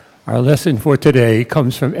Our lesson for today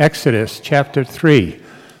comes from Exodus chapter 3.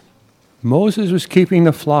 Moses was keeping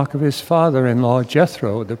the flock of his father-in-law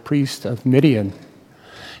Jethro, the priest of Midian.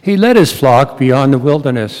 He led his flock beyond the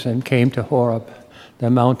wilderness and came to Horeb,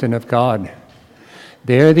 the mountain of God.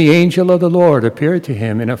 There the angel of the Lord appeared to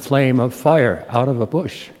him in a flame of fire out of a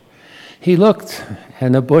bush. He looked,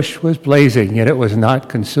 and the bush was blazing, yet it was not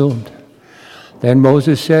consumed. Then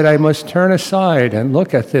Moses said, "I must turn aside and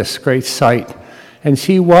look at this great sight, and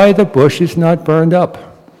see why the bush is not burned up."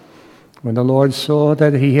 When the Lord saw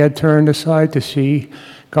that he had turned aside to see,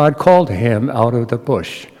 God called to him out of the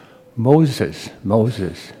bush, "Moses,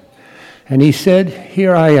 Moses." And he said,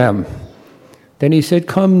 "Here I am." Then he said,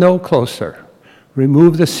 "Come no closer.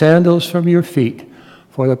 Remove the sandals from your feet,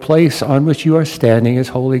 for the place on which you are standing is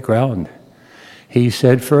holy ground." He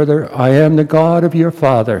said further, "I am the God of your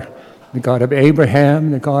father, the God of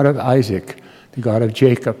Abraham, the God of Isaac, the God of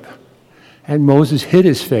Jacob." And Moses hid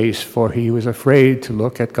his face, for he was afraid to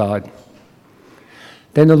look at God.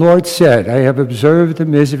 Then the Lord said, "I have observed the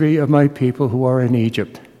misery of my people who are in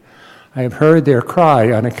Egypt. I have heard their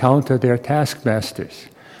cry on account of their taskmasters.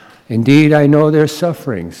 Indeed, I know their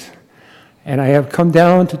sufferings, and I have come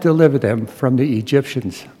down to deliver them from the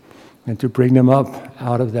Egyptians and to bring them up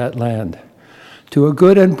out of that land, to a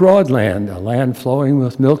good and broad land, a land flowing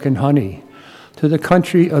with milk and honey, to the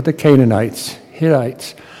country of the Canaanites,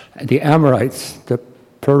 Hittites, the Amorites, the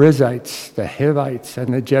Perizzites, the Hivites,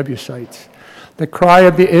 and the Jebusites. The cry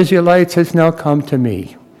of the Israelites has now come to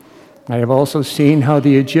me. I have also seen how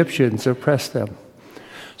the Egyptians oppressed them.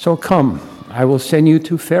 So come, I will send you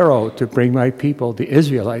to Pharaoh to bring my people, the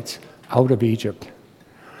Israelites, out of Egypt."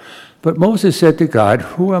 But Moses said to God,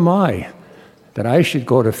 "Who am I, that I should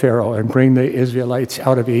go to Pharaoh and bring the Israelites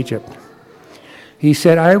out of Egypt?" He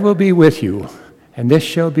said, "I will be with you, and this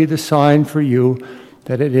shall be the sign for you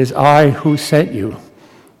that it is I who sent you.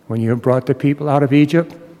 When you have brought the people out of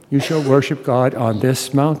Egypt, you shall worship God on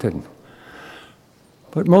this mountain."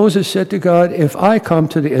 But Moses said to God, "If I come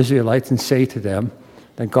to the Israelites and say to them,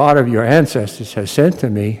 'The God of your ancestors has sent to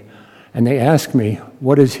me,' and they ask me,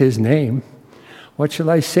 'What is his name?' what shall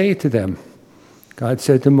I say to them?" God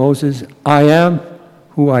said to Moses, "I am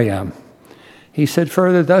who I am." He said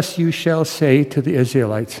further, "Thus you shall say to the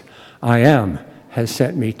Israelites, 'I am has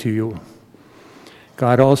sent me to you.'"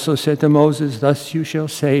 God also said to Moses, "Thus you shall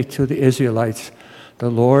say to the Israelites, 'The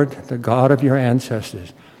Lord, the God of your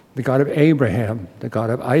ancestors, the God of Abraham, the God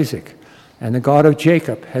of Isaac, and the God of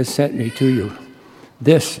Jacob has sent me to you.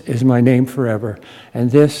 This is my name forever, and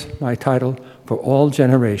this my title for all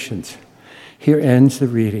generations.'" Here ends the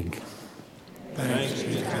reading. Thanks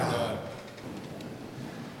be to God.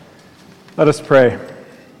 Let us pray.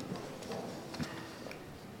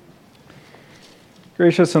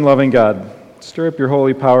 Gracious and loving God, stir up your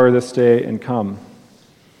holy power this day and come.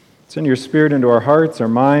 Send your Spirit into our hearts, our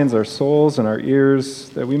minds, our souls, and our ears,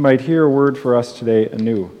 that we might hear a word for us today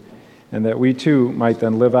anew, and that we too might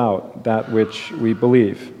then live out that which we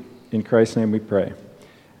believe. In Christ's name we pray.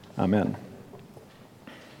 Amen.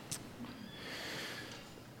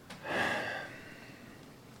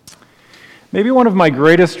 Maybe one of my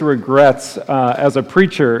greatest regrets as a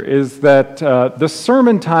preacher is that the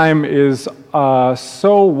sermon time is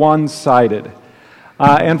so one-sided.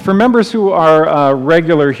 And for members who are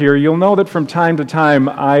regular here, you'll know that from time to time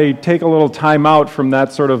I take a little time out from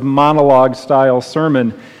that sort of monologue-style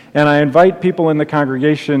sermon, and I invite people in the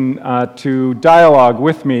congregation to dialogue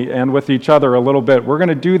with me and with each other a little bit. We're going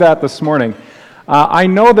to do that this morning. I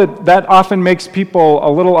know that often makes people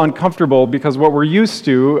a little uncomfortable because what we're used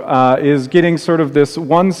to is getting sort of this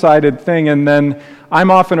one-sided thing, and then I'm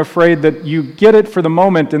often afraid that you get it for the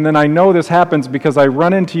moment, and then I know this happens because I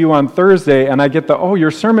run into you on Thursday and I get "Oh,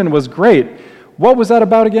 your sermon was great. What was that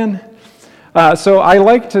about again?" So I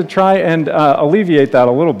like to try and alleviate that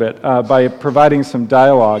a little bit by providing some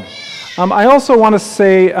dialogue. I also want to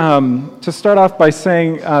say, to start off by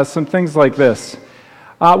saying some things like this.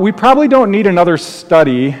 We probably don't need another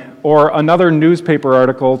study or another newspaper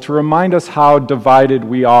article to remind us how divided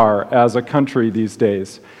we are as a country these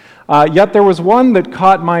days. Yet there was one that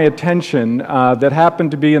caught my attention that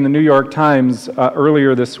happened to be in the New York Times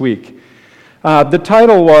earlier this week. The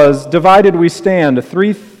title was "Divided We Stand,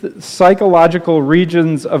 Three Psychological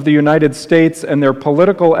Regions of the United States and Their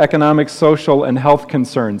Political, Economic, Social, and Health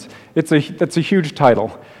Concerns." It's a huge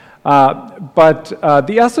title. But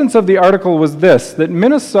the essence of the article was this, that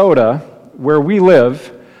Minnesota, where we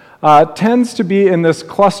live, tends to be in this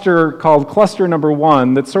cluster called Cluster Number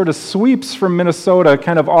 1 that sort of sweeps from Minnesota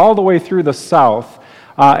kind of all the way through the south.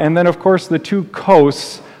 And then, of course, the two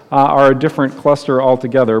coasts are a different cluster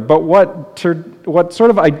altogether. But what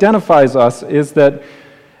sort of identifies us is that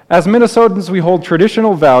As Minnesotans, we hold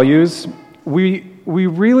traditional values. We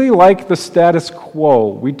really like the status quo.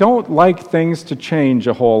 We don't like things to change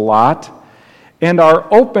a whole lot. And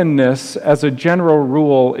our openness, as a general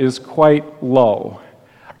rule, is quite low.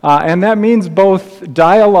 And that means both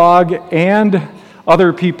dialogue and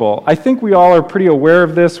other people. I think we all are pretty aware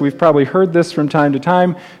of this. We've probably heard this from time to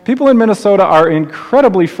time. People in Minnesota are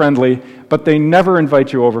incredibly friendly, but they never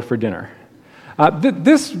invite you over for dinner.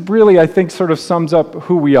 This really, I think, sort of sums up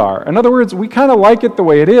who we are. In other words, we kind of like it the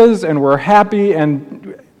way it is, and we're happy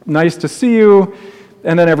and nice to see you,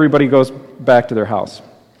 and then everybody goes back to their house.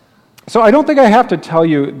 So I don't think I have to tell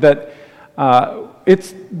you that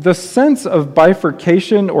it's the sense of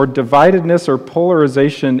bifurcation or dividedness or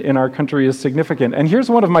polarization in our country is significant. And here's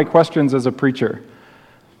one of my questions as a preacher.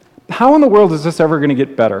 How in the world is this ever going to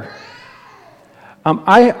get better?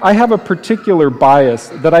 I have a particular bias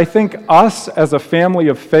that I think us as a family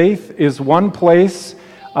of faith is one place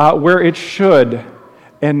where it should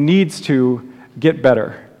and needs to get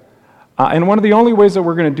better. And one of the only ways that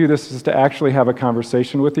we're going to do this is to actually have a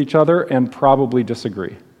conversation with each other and probably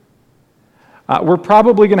disagree. We're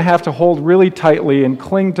probably going to have to hold really tightly and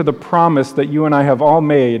cling to the promise that you and I have all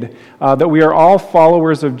made, that we are all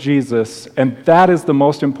followers of Jesus, and that is the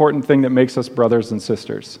most important thing that makes us brothers and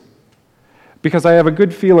sisters. Because I have a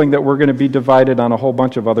good feeling that we're going to be divided on a whole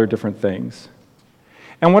bunch of other different things.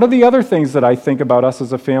 And one of the other things that I think about us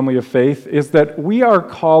as a family of faith is that we are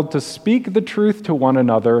called to speak the truth to one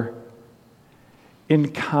another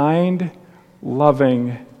in kind,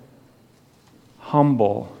 loving,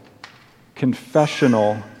 humble,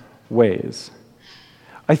 confessional ways.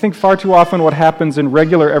 I think far too often what happens in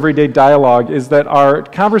regular everyday dialogue is that our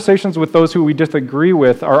conversations with those who we disagree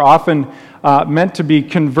with are often meant to be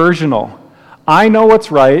conversional. I know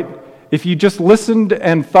what's right. If you just listened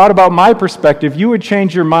and thought about my perspective, you would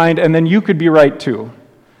change your mind and then you could be right too.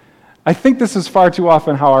 I think this is far too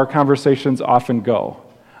often how our conversations often go.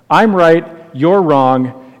 I'm right, you're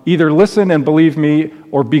wrong. Either listen and believe me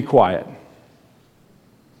or be quiet.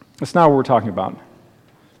 That's not what we're talking about.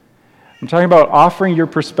 I'm talking about offering your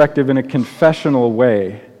perspective in a confessional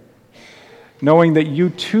way, knowing that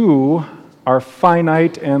you too are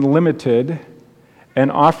finite and limited, and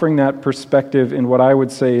offering that perspective in what I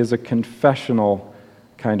would say is a confessional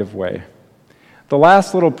kind of way. The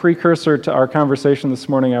last little precursor to our conversation this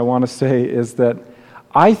morning I want to say is that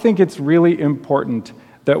I think it's really important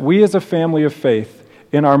that we as a family of faith,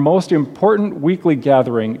 in our most important weekly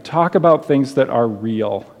gathering, talk about things that are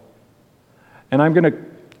real. And I'm going to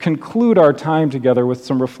conclude our time together with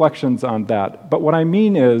some reflections on that. But what I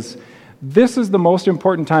mean is, this is the most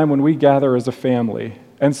important time when we gather as a family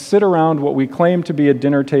and sit around what we claim to be a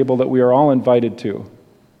dinner table that we are all invited to.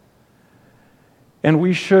 And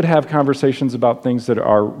we should have conversations about things that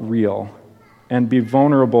are real and be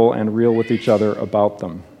vulnerable and real with each other about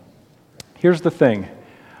them. Here's the thing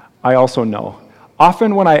I also know.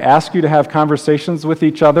 Often when I ask you to have conversations with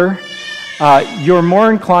each other, you're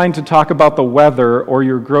more inclined to talk about the weather or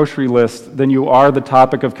your grocery list than you are the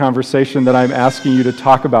topic of conversation that I'm asking you to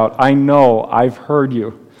talk about. I know, I've heard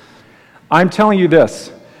you. I'm telling you this,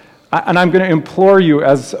 and I'm going to implore you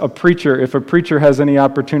as a preacher, if a preacher has any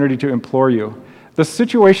opportunity to implore you. The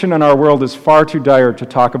situation in our world is far too dire to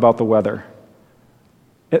talk about the weather.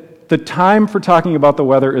 The time for talking about the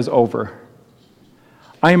weather is over.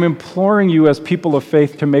 I am imploring you as people of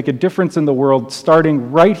faith to make a difference in the world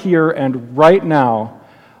starting right here and right now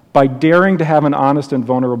by daring to have an honest and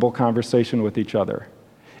vulnerable conversation with each other.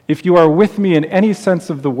 If you are with me in any sense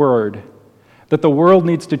of the word, that the world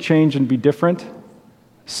needs to change and be different,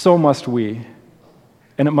 so must we.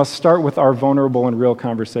 And it must start with our vulnerable and real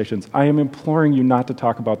conversations. I am imploring you not to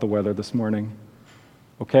talk about the weather this morning.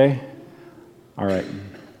 Okay? All right.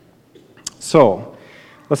 So,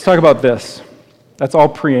 let's talk about this. That's all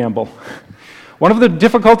preamble. One of the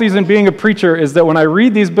difficulties in being a preacher is that when I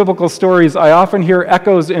read these biblical stories, I often hear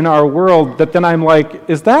echoes in our world that then I'm like,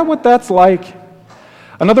 is that what that's like?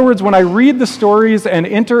 In other words, when I read the stories and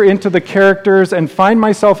enter into the characters and find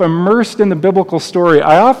myself immersed in the biblical story,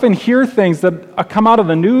 I often hear things that come out of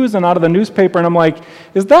the news and out of the newspaper, and I'm like,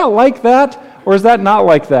 is that like that, or is that not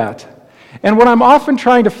like that? And what I'm often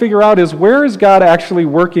trying to figure out is, where is God actually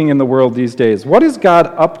working in the world these days? What is God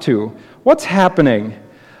up to? What's happening?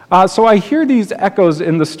 So I hear these echoes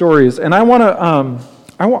in the stories, and I want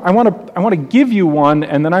to give you one,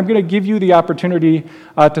 and then I'm going to give you the opportunity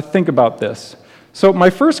to think about this. So my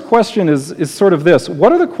first question is sort of this: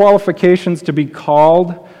 what are the qualifications to be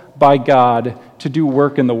called by God to do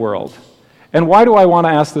work in the world? And why do I want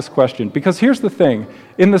to ask this question? Because here's the thing.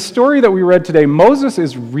 In the story that we read today, Moses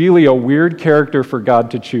is really a weird character for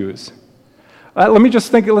God to choose.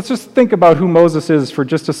 Let's just think about who Moses is for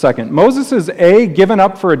just a second. Moses is given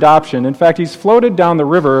up for adoption. In fact, he's floated down the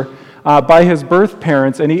river by his birth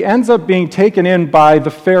parents, and he ends up being taken in by the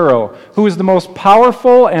Pharaoh, who is the most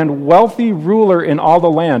powerful and wealthy ruler in all the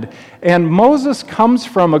land. And Moses comes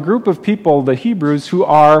from a group of people, the Hebrews, who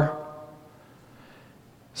are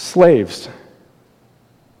slaves.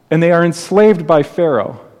 And they are enslaved by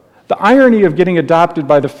Pharaoh. The irony of getting adopted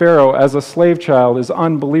by the Pharaoh as a slave child is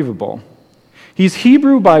unbelievable. He's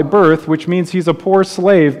Hebrew by birth, which means he's a poor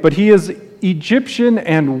slave, but he is Egyptian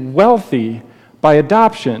and wealthy by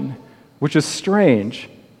adoption, which is strange.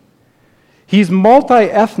 He's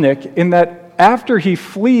multi-ethnic in that after he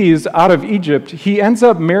flees out of Egypt, he ends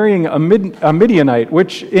up marrying a Midianite,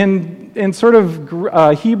 which in sort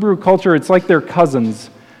of Hebrew culture, it's like they're cousins.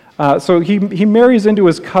 So he marries into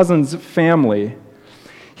his cousin's family.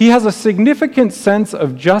 He has a significant sense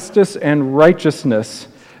of justice and righteousness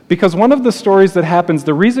because one of the stories that happens,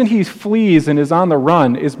 the reason he flees and is on the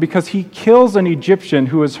run is because he kills an Egyptian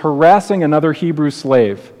who is harassing another Hebrew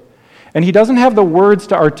slave. And he doesn't have the words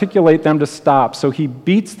to articulate them to stop, so he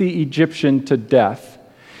beats the Egyptian to death.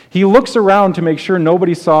 He looks around to make sure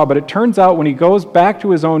nobody saw, but it turns out when he goes back to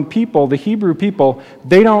his own people, the Hebrew people,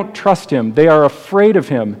 they don't trust him. They are afraid of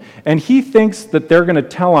him. And he thinks that they're going to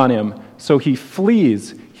tell on him, so he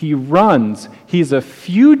flees. He runs. He's a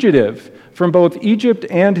fugitive from both Egypt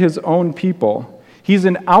and his own people. He's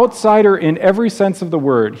an outsider in every sense of the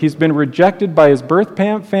word. He's been rejected by his birth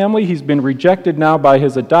family. He's been rejected now by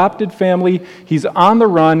his adopted family. He's on the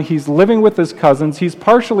run. He's living with his cousins. He's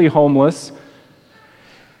partially homeless.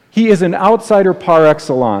 He is an outsider par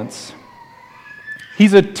excellence.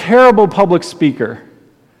 He's a terrible public speaker.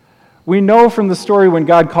 We know from the story when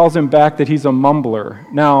God calls him back that he's a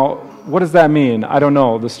mumbler. Now, what does that mean? I don't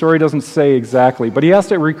know. The story doesn't say exactly, but he has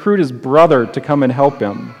to recruit his brother to come and help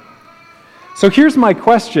him. So here's my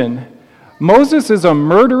question. Moses is a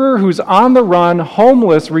murderer who's on the run,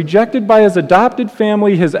 homeless, rejected by his adopted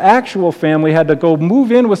family. His actual family had to go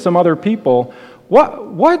move in with some other people.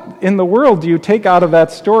 What in the world do you take out of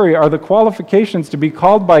that story are the qualifications to be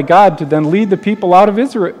called by God to then lead the people out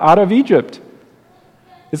of Egypt?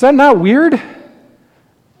 Is that not weird? It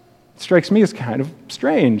strikes me as kind of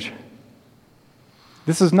strange.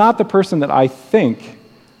 This is not the person that I think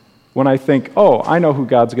when I think, oh, I know who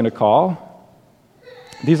God's going to call.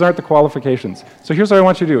 These aren't the qualifications. So here's what I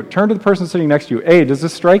want you to do. Turn to the person sitting next to you. A, does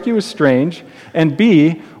this strike you as strange? And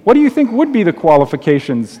B, what do you think would be the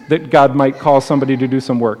qualifications that God might call somebody to do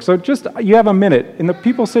some work? So just, you have a minute. And the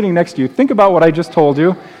people sitting next to you, think about what I just told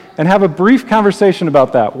you and have a brief conversation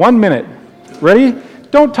about that. 1 minute. Ready?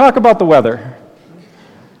 Don't talk about the weather.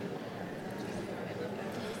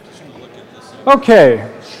 Okay.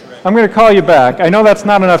 I'm going to call you back. I know that's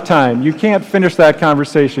not enough time. You can't finish that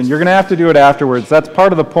conversation. You're going to have to do it afterwards. That's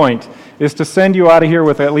part of the point, is to send you out of here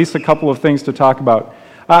with at least a couple of things to talk about.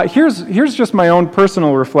 Here's just my own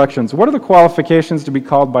personal reflections. What are the qualifications to be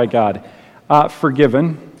called by God?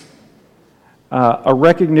 Forgiven, a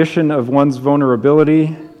recognition of one's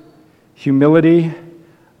vulnerability, humility.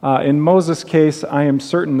 In Moses' case, I am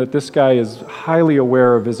certain that this guy is highly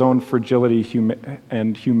aware of his own fragility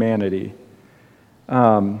and humanity.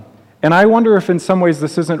 And I wonder if in some ways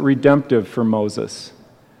this isn't redemptive for Moses,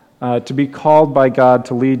 to be called by God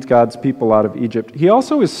to lead God's people out of Egypt. He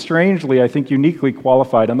also is strangely, I think, uniquely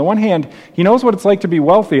qualified. On the one hand, he knows what it's like to be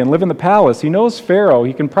wealthy and live in the palace. He knows Pharaoh.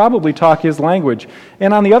 He can probably talk his language.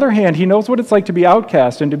 And on the other hand, he knows what it's like to be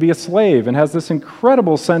outcast and to be a slave and has this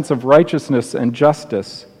incredible sense of righteousness and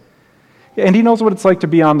justice. And he knows what it's like to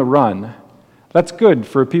be on the run. That's good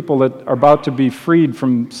for people that are about to be freed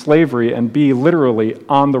from slavery and be literally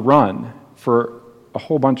on the run for a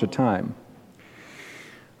whole bunch of time.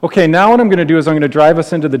 Okay, now what I'm going to do is I'm going to drive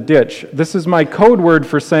us into the ditch. This is my code word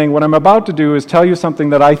for saying what I'm about to do is tell you something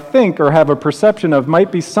that I think or have a perception of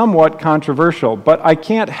might be somewhat controversial, but I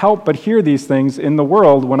can't help but hear these things in the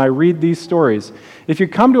world when I read these stories. If you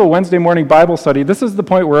come to a Wednesday morning Bible study, this is the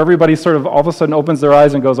point where everybody sort of all of a sudden opens their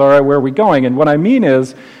eyes and goes, all right, where are we going? And what I mean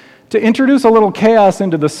is, to introduce a little chaos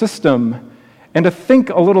into the system and to think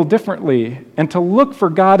a little differently and to look for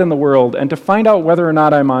God in the world and to find out whether or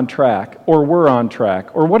not I'm on track or we're on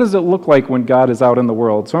track or what does it look like when God is out in the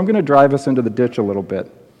world. So I'm going to drive us into the ditch a little bit.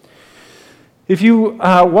 If you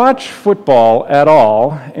watch football at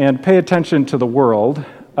all and pay attention to the world,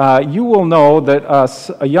 you will know that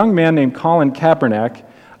a young man named Colin Kaepernick,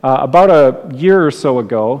 about a year or so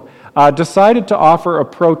ago, decided to offer a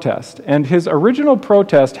protest. And his original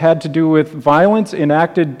protest had to do with violence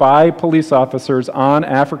enacted by police officers on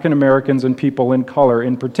African Americans and people in color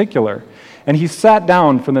in particular. And he sat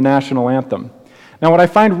down for the national anthem. Now, what I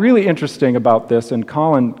find really interesting about this, and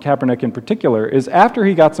Colin Kaepernick in particular, is after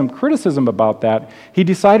he got some criticism about that, he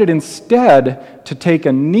decided instead to take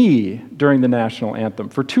a knee during the national anthem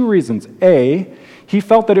for two reasons. A, he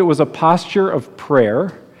felt that it was a posture of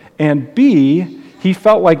prayer, and B, he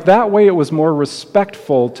felt like that way it was more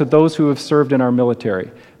respectful to those who have served in our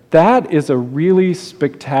military. That is a really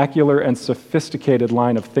spectacular and sophisticated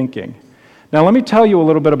line of thinking. Now, let me tell you a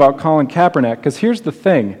little bit about Colin Kaepernick, because here's the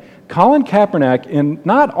thing. Colin Kaepernick, in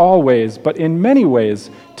not all ways, but in many ways,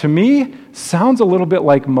 to me, sounds a little bit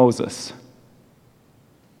like Moses.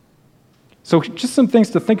 So just some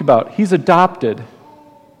things to think about. He's adopted.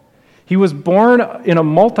 He was born in a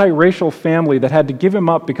multiracial family that had to give him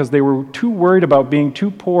up because they were too worried about being too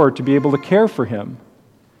poor to be able to care for him.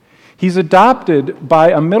 He's adopted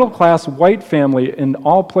by a middle-class white family in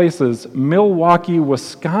all places, Milwaukee,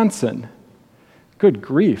 Wisconsin. Good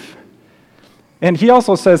grief. And he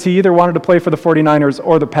also says he either wanted to play for the 49ers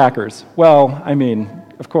or the Packers. Well, I mean,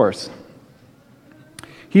 of course.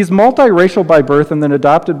 He's multiracial by birth and then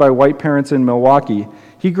adopted by white parents in Milwaukee.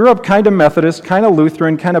 He grew up kind of Methodist, kind of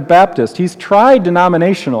Lutheran, kind of Baptist. He's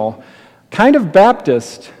tri-denominational, kind of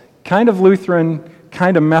Baptist, kind of Lutheran,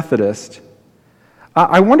 kind of Methodist.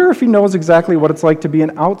 I wonder if he knows exactly what it's like to be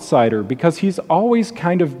an outsider, because he's always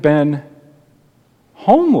kind of been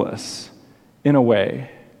homeless in a way.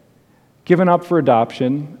 Given up for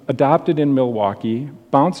adoption, adopted in Milwaukee,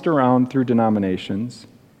 bounced around through denominations.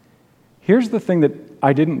 Here's the thing that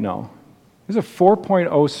I didn't know. He was a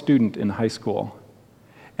 4.0 student in high school.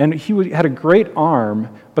 And he had a great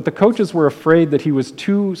arm, but the coaches were afraid that he was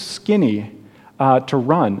too skinny to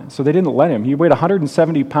run, so they didn't let him. He weighed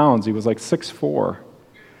 170 pounds. He was like 6'4".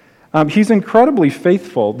 He's incredibly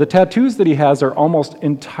faithful. The tattoos that he has are almost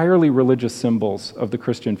entirely religious symbols of the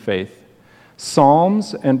Christian faith.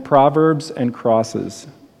 Psalms and proverbs and crosses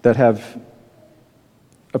that have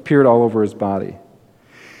appeared all over his body.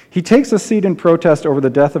 He takes a seat in protest over the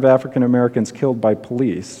death of African Americans killed by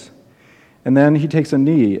police, and then he takes a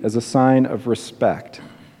knee as a sign of respect.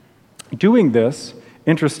 Doing this,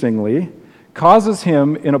 interestingly, causes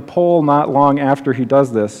him, in a poll not long after he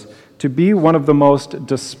does this, to be one of the most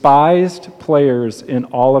despised players in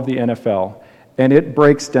all of the NFL, and it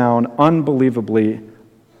breaks down unbelievably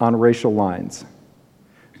on racial lines.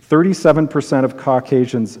 37% of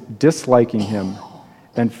Caucasians disliking him,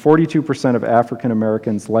 and 42% of African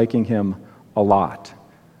Americans liking him a lot,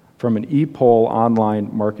 from an ePoll online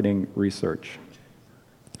marketing research.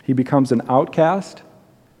 He becomes an outcast.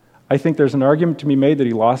 I think there's an argument to be made that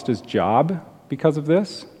he lost his job because of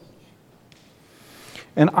this.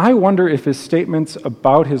 And I wonder if his statements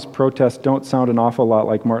about his protest don't sound an awful lot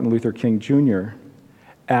like Martin Luther King Jr.,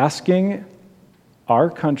 asking our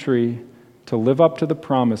country to live up to the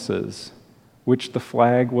promises which the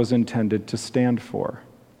flag was intended to stand for,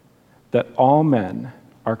 that all men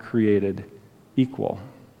are created equal.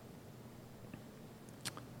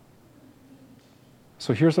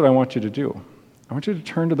 So here's what I want you to do. I want you to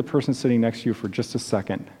turn to the person sitting next to you for just a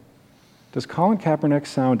second. Does Colin Kaepernick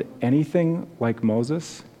sound anything like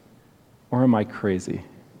Moses, or am I crazy?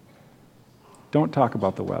 Don't talk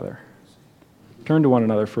about the weather. Turn to one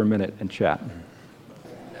another for a minute and chat.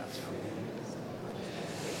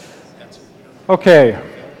 Okay.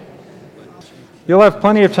 You'll have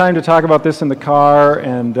plenty of time to talk about this in the car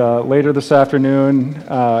and later this afternoon,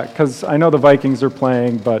 because I know the Vikings are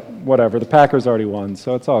playing, but whatever. The Packers already won,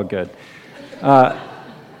 so it's all good.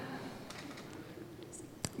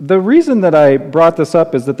 The reason that I brought this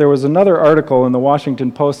up is that there was another article in the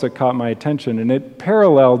Washington Post that caught my attention, and it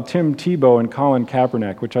paralleled Tim Tebow and Colin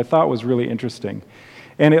Kaepernick, which I thought was really interesting.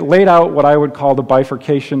 And it laid out what I would call the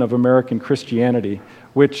bifurcation of American Christianity,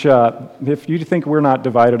 which, if you think we're not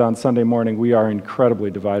divided on Sunday morning, we are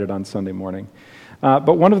incredibly divided on Sunday morning.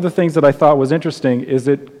 But one of the things that I thought was interesting is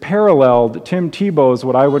it paralleled Tim Tebow's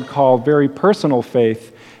what I would call very personal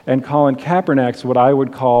faith and Colin Kaepernick's what I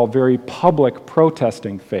would call very public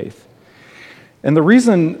protesting faith. And the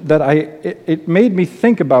reason that it made me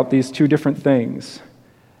think about these two different things,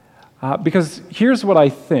 because here's what I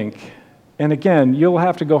think, and again, you'll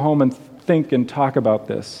have to go home and think and talk about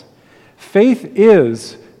this. Faith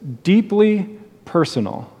is deeply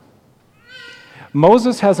personal.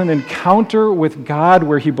 Moses has an encounter with God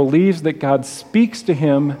where he believes that God speaks to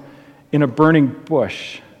him in a burning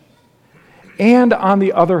bush. And on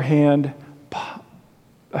the other hand,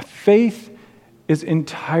 faith is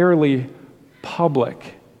entirely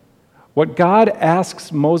public. What God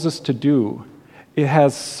asks Moses to do, it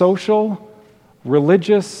has social,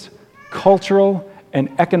 religious, cultural,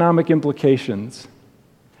 and economic implications.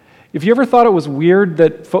 If you ever thought it was weird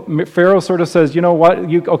that Pharaoh sort of says, you know what,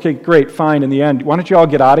 okay, great, fine, in the end, why don't you all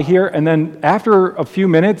get out of here? And then after a few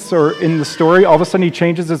minutes or in the story, all of a sudden he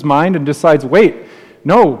changes his mind and decides, wait,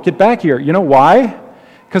 no, get back here. You know why?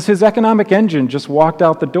 Because his economic engine just walked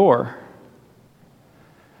out the door.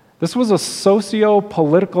 This was a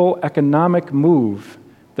socio-political economic move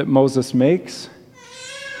that Moses makes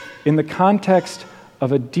in the context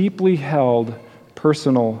of a deeply held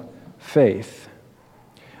personal faith.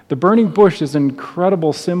 The burning bush is an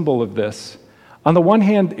incredible symbol of this. On the one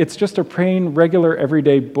hand, it's just a plain, regular,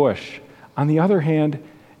 everyday bush. On the other hand,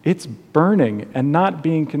 it's burning and not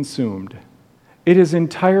being consumed. It is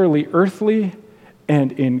entirely earthly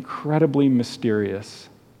and incredibly mysterious.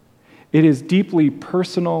 It is deeply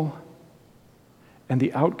personal, and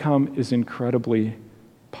the outcome is incredibly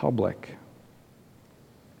public.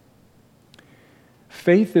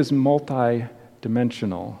 Faith is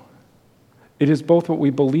multi-dimensional. It is both what we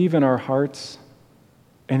believe in our hearts,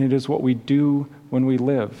 and it is what we do when we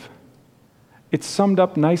live. It's summed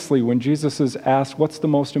up nicely when Jesus is asked, what's the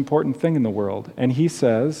most important thing in the world? And he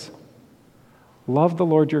says, love the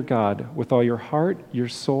Lord your God with all your heart, your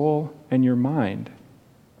soul, and your mind.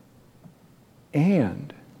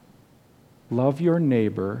 And love your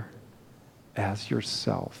neighbor as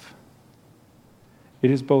yourself.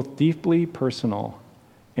 It is both deeply personal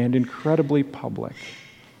and incredibly public.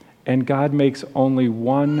 And God makes only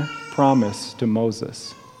one promise to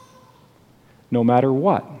Moses. No matter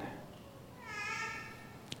what,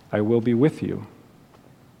 I will be with you.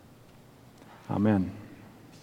 Amen.